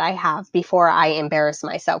class that I have before I embarrass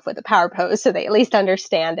myself with a power pose so they at least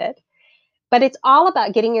understand it. But it's all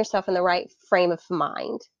about getting yourself in the right frame of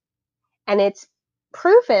mind. And it's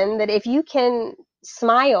proven that if you can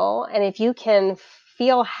smile and if you can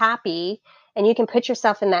feel happy and you can put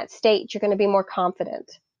yourself in that state, you're going to be more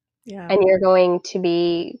confident. Yeah. And you're going to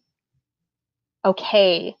be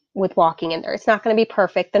okay with walking in there. It's not going to be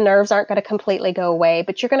perfect. The nerves aren't going to completely go away,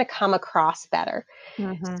 but you're going to come across better.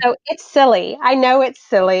 So it's silly. I know it's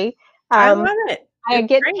silly. I love it. I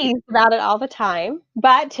get teased about it all the time.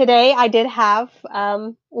 But today I did have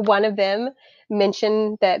one of them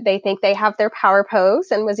mention that they think they have their power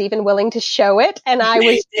pose and was even willing to show it. And I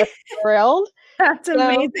was just thrilled. That's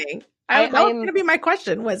amazing. That was going to be my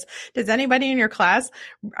question was, does anybody in your class,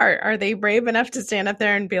 are they brave enough to stand up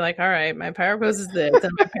there and be like, all right, my power pose is this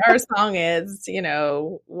and my power song is,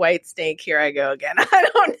 White Snake, here I go again. I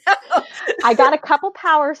don't know. I got a couple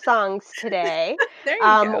power songs today. There you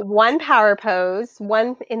go. One power pose,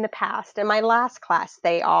 one in the past. In my last class,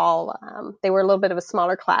 they were a little bit of a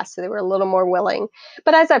smaller class, so they were a little more willing.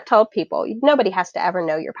 But as I've told people, nobody has to ever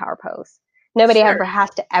know your power pose. Nobody ever has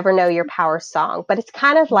to ever know your power song, but it's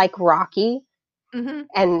kind of like Rocky. And,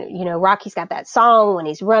 Rocky's got that song when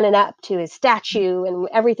he's running up to his statue and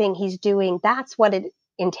everything he's doing. That's what it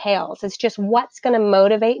entails. It's just what's going to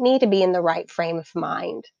motivate me to be in the right frame of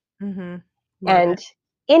mind. And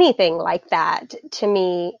anything like that to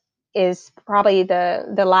me is probably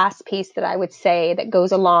the last piece that I would say that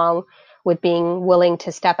goes along with being willing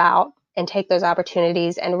to step out and take those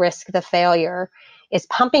opportunities and risk the failure is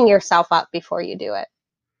pumping yourself up before you do it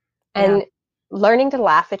and learning to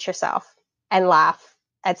laugh at yourself and laugh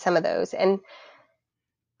at some of those. And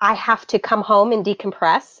I have to come home and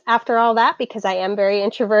decompress after all that because I am very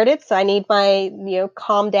introverted. So I need my,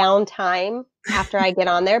 calm down time after I get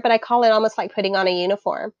on there, but I call it almost like putting on a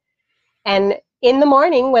uniform. And in the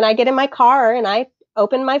morning when I get in my car and I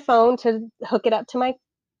open my phone to hook it up to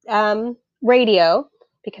my radio,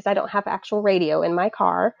 because I don't have actual radio in my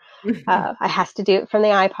car. I have to do it from the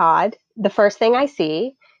iPod. The first thing I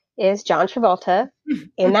see is John Travolta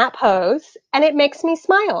in that pose, and it makes me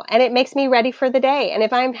smile, and it makes me ready for the day. And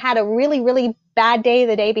if I've had a really, really bad day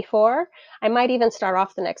the day before, I might even start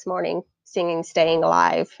off the next morning singing Staying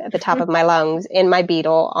Alive at the top of my lungs in my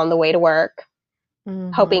Beetle on the way to work,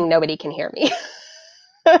 hoping nobody can hear me.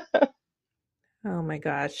 Oh my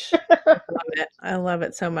gosh. I love it. I love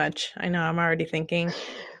it so much. I know I'm already thinking,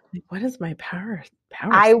 what is my power?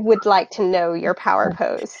 I would like to know your power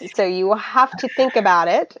pose. So you will have to think about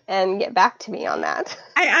it and get back to me on that.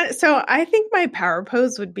 So I think my power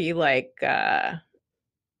pose would be like, I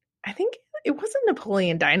think it wasn't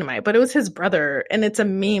Napoleon Dynamite, but it was his brother. And it's a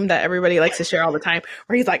meme that everybody likes to share all the time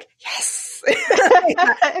where he's like, yes.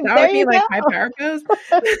 That would be like my power pose.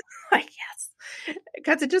 Like, yes.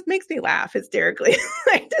 Because it just makes me laugh hysterically.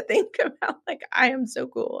 Like to think about like, I am so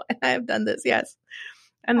cool and I have done this. Yes.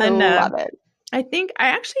 And then I love it. I think I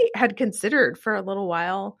actually had considered for a little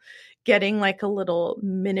while getting like a little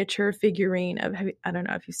miniature figurine of, I don't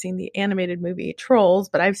know if you've seen the animated movie Trolls,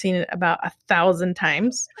 but I've seen it about 1,000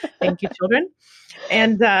 times. Thank you, children.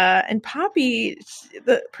 And Poppy,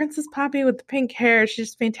 the Princess Poppy with the pink hair,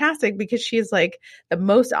 she's fantastic because she is like the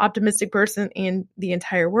most optimistic person in the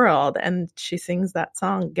entire world. And she sings that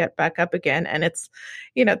song, Get Back Up Again. And it's,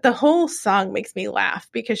 the whole song makes me laugh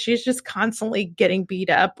because she's just constantly getting beat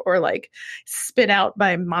up or like spit out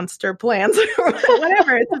by monster plants or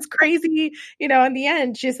whatever. It's crazy. In the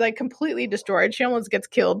end, she's like completely destroyed. She almost gets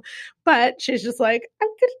killed, but she's just like, I'm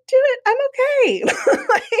going to do it. I'm okay.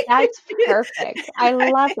 Like, that's perfect. I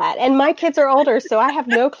love that. And my kids are older, so I have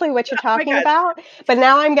no clue what you're talking about. But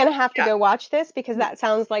now I'm going to have to go watch this because that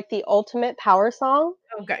sounds like the ultimate power song.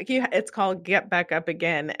 Oh, God. It's called Get Back Up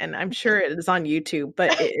Again. And I'm sure it is on YouTube,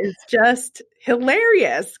 but it is just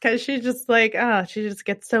hilarious because she's just like, she just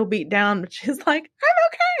gets so beat down. But she's like,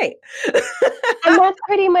 I'm okay. And that's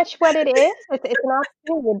pretty much what it is. It's an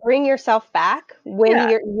opportunity to bring yourself back when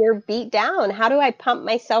you're beat down. How do I pump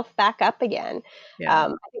myself back up again? I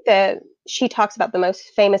think that she talks about the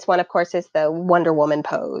most famous one, of course, is the Wonder Woman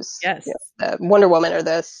pose. Yes. The Wonder Woman or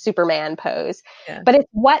the Superman pose. Yeah. But it's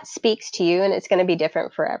what speaks to you, and it's going to be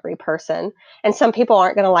different for every person. And some people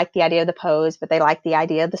aren't going to like the idea of the pose, but they like the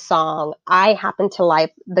idea of the song. I happen to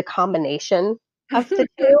like the combination of the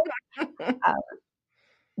two.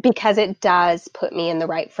 because it does put me in the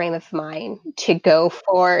right frame of mind to go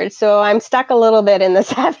forward. So I'm stuck a little bit in the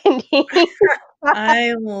 70s.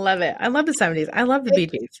 I love it. I love the 70s. I love the Bee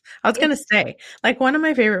Gees. I was going to say, like, one of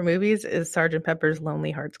my favorite movies is Sergeant Pepper's Lonely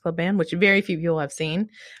Hearts Club Band, which very few people have seen,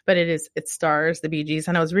 but it stars the Bee Gees.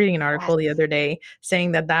 And I was reading an article the other day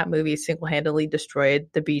saying that movie single-handedly destroyed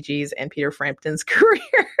the Bee Gees and Peter Frampton's careers.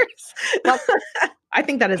 Well, I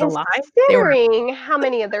think that is a lie. Considering how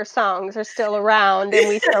many of their songs are still around and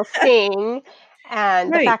we still sing,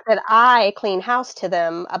 and the fact that I clean house to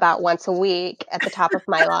them about once a week at the top of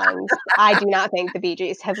my lungs, I do not think the Bee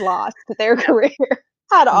Gees have lost their career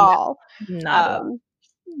at all. Not at all.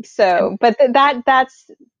 So, but that's,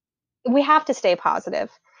 we have to stay positive.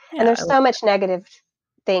 And there's so much negative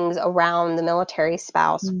things around the military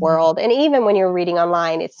spouse world. And even when you're reading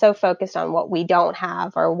online, it's so focused on what we don't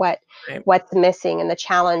have or what's missing and the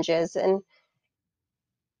challenges, and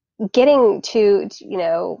getting to,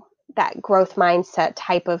 that growth mindset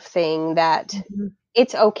type of thing, that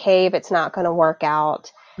it's okay if it's not going to work out.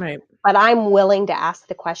 Right. But I'm willing to ask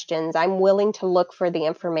the questions. I'm willing to look for the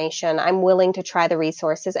information. I'm willing to try the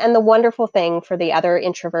resources. And the wonderful thing for the other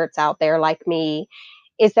introverts out there like me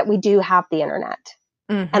is that we do have the internet.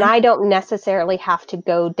 And I don't necessarily have to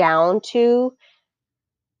go down to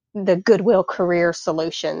the Goodwill Career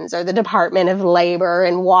Solutions or the Department of Labor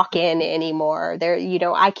and walk in anymore. There,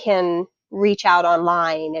 I can reach out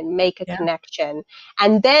online and make a connection,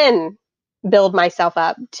 and then build myself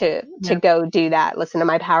up to go do that, listen to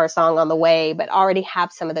my power song on the way, but already have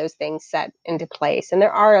some of those things set into place. And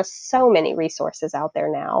there are so many resources out there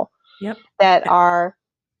now that are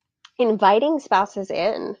inviting spouses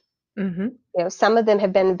in. Some of them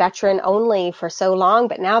have been veteran only for so long,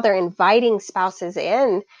 but now they're inviting spouses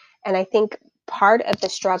in. And I think part of the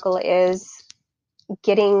struggle is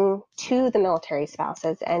getting to the military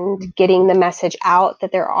spouses and getting the message out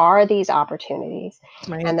that there are these opportunities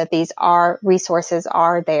and that these resources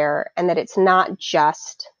are there, and that it's not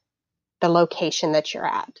just the location that you're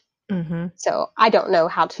at. So I don't know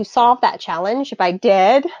how to solve that challenge. If I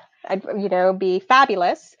did, I'd, be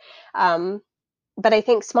fabulous. But I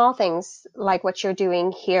think small things like what you're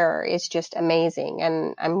doing here is just amazing.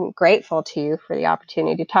 And I'm grateful to you for the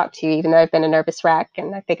opportunity to talk to you, even though I've been a nervous wreck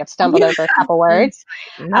and I think I've stumbled over a couple words.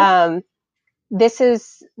 This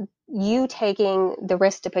is you taking the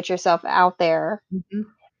risk to put yourself out there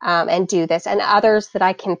and do this. And others that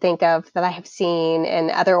I can think of that I have seen,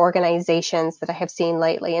 and other organizations that I have seen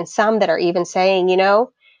lately, and some that are even saying,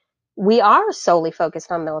 we are solely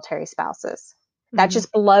focused on military spouses. That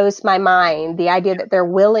just blows my mind. The idea that they're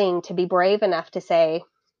willing to be brave enough to say,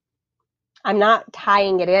 I'm not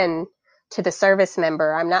tying it in to the service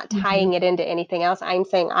member. I'm not tying it into anything else. I'm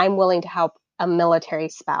saying I'm willing to help a military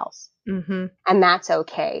spouse. And that's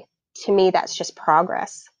okay. To me, that's just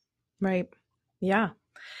progress. Right. Yeah.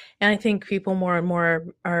 And I think people more and more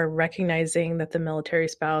are recognizing that the military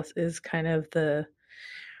spouse is kind of the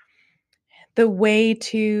way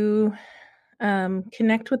to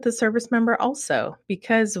connect with the service member also,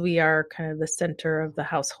 because we are kind of the center of the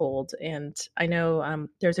household. And I know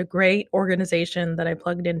there's a great organization that I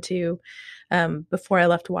plugged into before I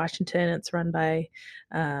left Washington. It's run by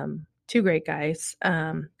two great guys,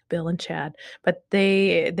 Bill and Chad, but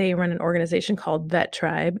they run an organization called Vet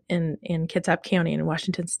Tribe in Kitsap County in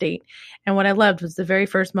Washington State. And what I loved was the very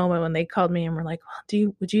first moment when they called me and were like,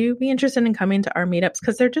 would you be interested in coming to our meetups?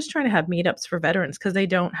 Because they're just trying to have meetups for veterans, because they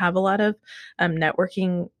don't have a lot of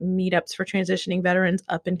networking meetups for transitioning veterans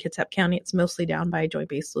up in Kitsap County. It's mostly down by Joint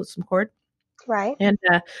Base Lewis McChord. Right. And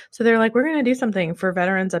so they're like, we're going to do something for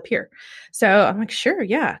veterans up here. So I'm like, sure.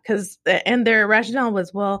 Yeah. And their rationale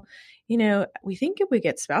was, well, we think if we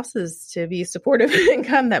get spouses to be supportive and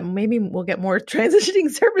come, that maybe we'll get more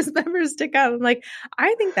transitioning service members to come. I'm like,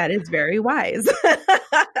 I think that is very wise.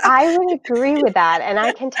 I would agree with that. And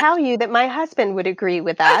I can tell you that my husband would agree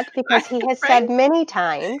with that, because he has said many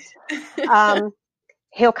times,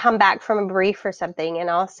 he'll come back from a brief or something and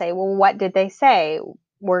I'll say, well, what did they say?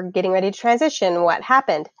 We're getting ready to transition. What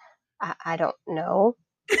happened? I don't know.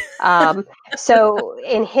 So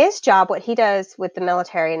in his job, what he does with the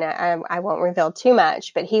military, and I won't reveal too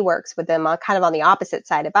much, but he works with them kind of on the opposite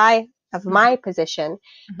side of my position.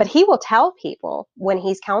 But he will tell people when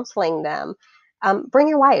he's counseling them, bring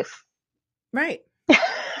your wife. Right.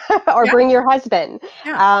 Or bring your husband.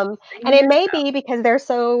 And it may be because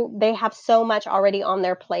they have so much already on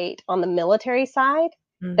their plate on the military side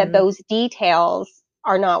that those details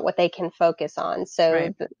are not what they can focus on.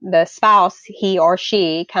 So the spouse, he or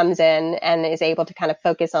she, comes in and is able to kind of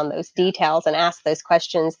focus on those details and ask those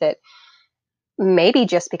questions that maybe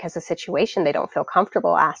just because of the situation they don't feel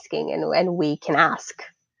comfortable asking, and we can ask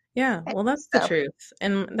Yeah, well, that's the So, truth.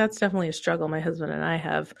 And that's definitely a struggle my husband and I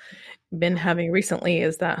have been having recently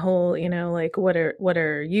is that whole, like what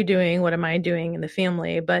are you doing? What am I doing in the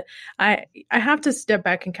family? But I have to step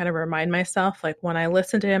back and kind of remind myself, like when I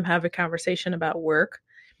listen to him have a conversation about work,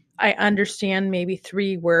 I understand maybe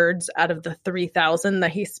 3 words out of the 3,000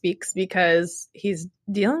 that he speaks because he's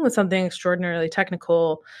dealing with something extraordinarily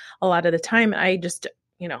technical a lot of the time. I just,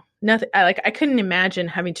 nothing. I couldn't imagine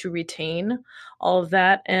having to retain all of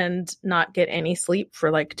that and not get any sleep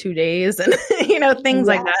for like 2 days and things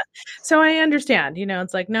like yes. that. So I understand.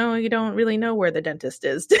 It's like, no, you don't really know where the dentist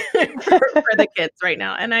is for the kids right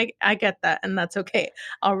now, and I get that, and that's okay.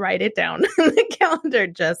 I'll write it down in the calendar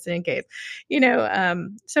just in case.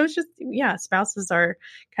 So it's just, yeah, spouses are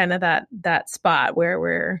kind of that spot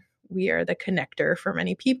where we are the connector for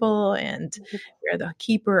many people, and we're the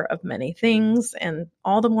keeper of many things, and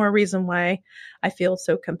all the more reason why I feel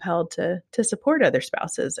so compelled to support other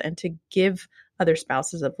spouses and to give other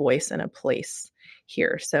spouses a voice and a place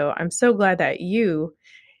here. So I'm so glad that you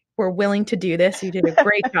were willing to do this. You did a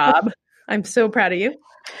great job. I'm so proud of you.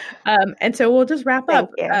 And so we'll just wrap Thank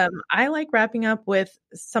up. you. I like wrapping up with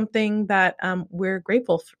something that we're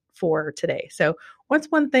grateful for today. So what's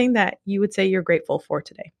one thing that you would say you're grateful for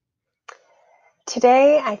today?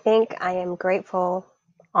 Today, I think I am grateful,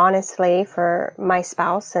 honestly, for my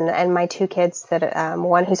spouse and my 2 kids that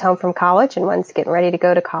one who's home from college and one's getting ready to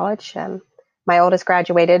go to college. My oldest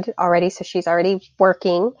graduated already, so she's already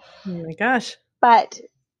working. Oh my gosh. But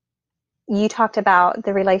you talked about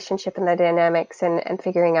the relationship and the dynamics and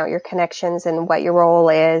figuring out your connections and what your role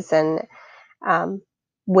is. And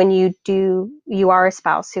when you are a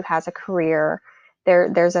spouse who has a career,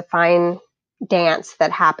 there's a fine dance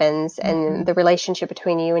that happens, and the relationship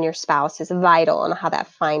between you and your spouse is vital in how that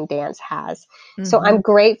fine dance has. So I'm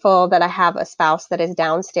grateful that I have a spouse that is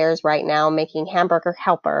downstairs right now making hamburger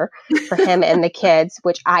helper for him and the kids,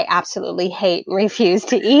 which I absolutely hate and refuse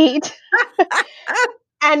to eat.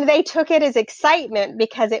 And they took it as excitement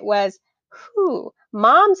because it was,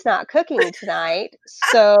 mom's not cooking tonight,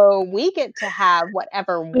 so we get to have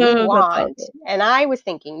whatever we Oh, that's want. awesome. And I was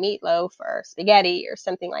thinking meatloaf or spaghetti or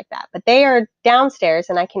something like that. But they are downstairs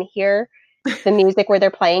and I can hear the music where they're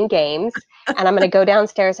playing games. And I'm going to go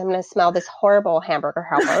downstairs. I'm going to smell this horrible hamburger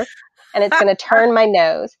helper and it's going to turn my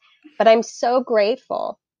nose. But I'm so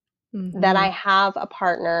grateful that I have a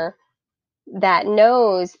partner that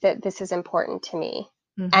knows that this is important to me.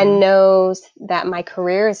 And knows that my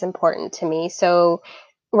career is important to me. So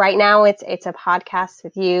right now it's a podcast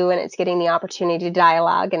with you, and it's getting the opportunity to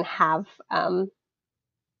dialogue and have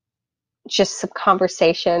just some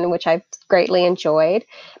conversation, which I've greatly enjoyed.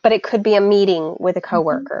 But it could be a meeting with a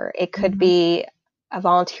coworker. It could be a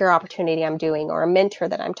volunteer opportunity I'm doing or a mentor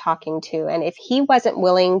that I'm talking to. And if he wasn't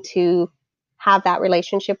willing to have that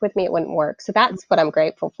relationship with me, it wouldn't work. So that's what I'm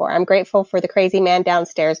grateful for. I'm grateful for the crazy man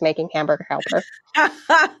downstairs making hamburger helper.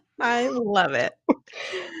 I love it.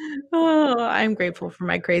 Oh, I'm grateful for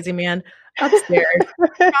my crazy man upstairs.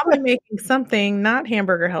 Probably making something, not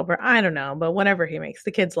hamburger helper. I don't know, but whatever he makes,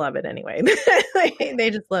 the kids love it anyway.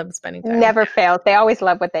 They just love spending time. Never fails. They always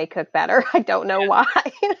love what they cook better. I don't know why.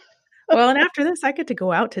 Well, and after this, I get to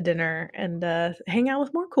go out to dinner and hang out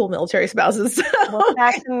with more cool military spouses. So. Well,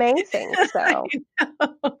 that's amazing.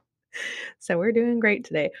 So we're doing great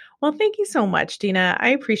today. Well, thank you so much, Dina. I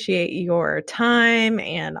appreciate your time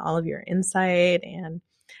and all of your insight and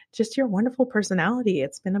just your wonderful personality.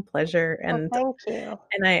 It's been a pleasure. And thank you.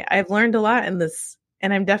 And I've learned a lot in this.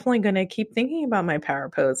 And I'm definitely going to keep thinking about my power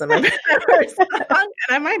pose and my power song. And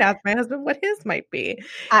I might ask my husband what his might be.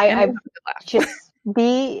 I just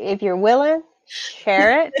if you're willing,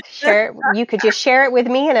 share it. You could just share it with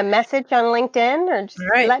me in a message on LinkedIn or just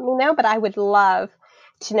let me know. But I would love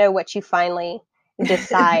to know what you finally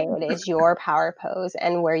decide is your power pose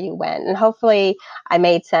and where you went. And hopefully I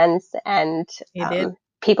made sense and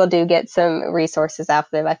people do get some resources out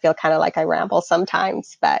of them. I feel kind of like I ramble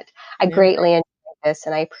sometimes, but I greatly enjoy this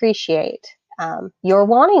and I appreciate your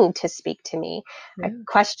wanting to speak to me. I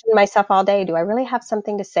question myself all day. Do I really have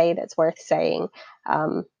something to say that's worth saying?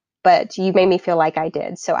 But you made me feel like I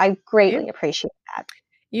did. So I greatly appreciate that.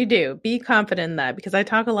 You do. Be confident in that because I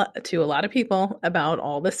talk to a lot of people about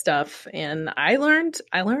all this stuff, and I learned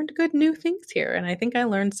good new things here, and I think I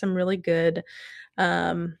learned some really good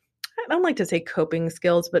I don't like to say coping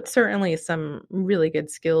skills, but certainly some really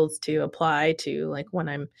good skills to apply to like when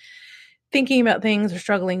I'm thinking about things or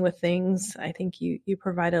struggling with things. I think you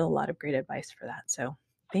provided a lot of great advice for that. So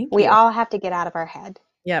thank you. We all have to get out of our head.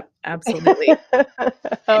 Yep, absolutely.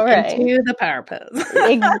 All right. Into the power pose.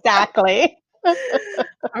 Exactly.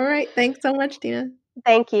 All right. Thanks so much, Dina.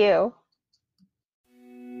 Thank you.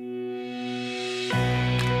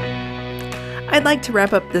 I'd like to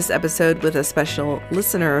wrap up this episode with a special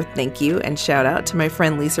listener thank you and shout out to my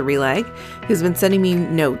friend Lisa Relag, who's been sending me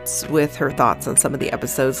notes with her thoughts on some of the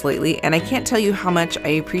episodes lately, and I can't tell you how much I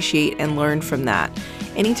appreciate and learn from that.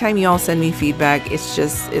 Anytime you all send me feedback, it's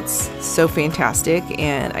so fantastic,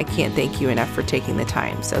 and I can't thank you enough for taking the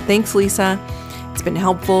time. So thanks, Lisa. It's been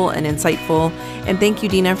helpful and insightful, and thank you,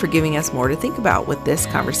 Dina, for giving us more to think about with this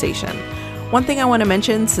conversation. One thing I want to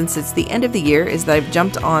mention, since it's the end of the year, is that I've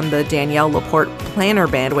jumped on the Danielle LaPorte planner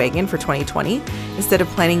bandwagon for 2020. Instead of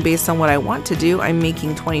planning based on what I want to do, I'm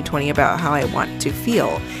making 2020 about how I want to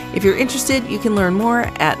feel. If you're interested, you can learn more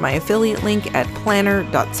at my affiliate link at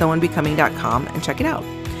planner.soandbecoming.com and check it out.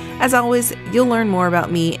 As always, you'll learn more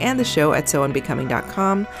about me and the show at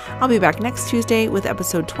soandbecoming.com. I'll be back next Tuesday with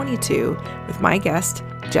episode 22 with my guest,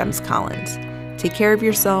 Jems Collins. Take care of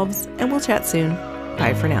yourselves, and we'll chat soon.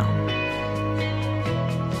 Bye for now.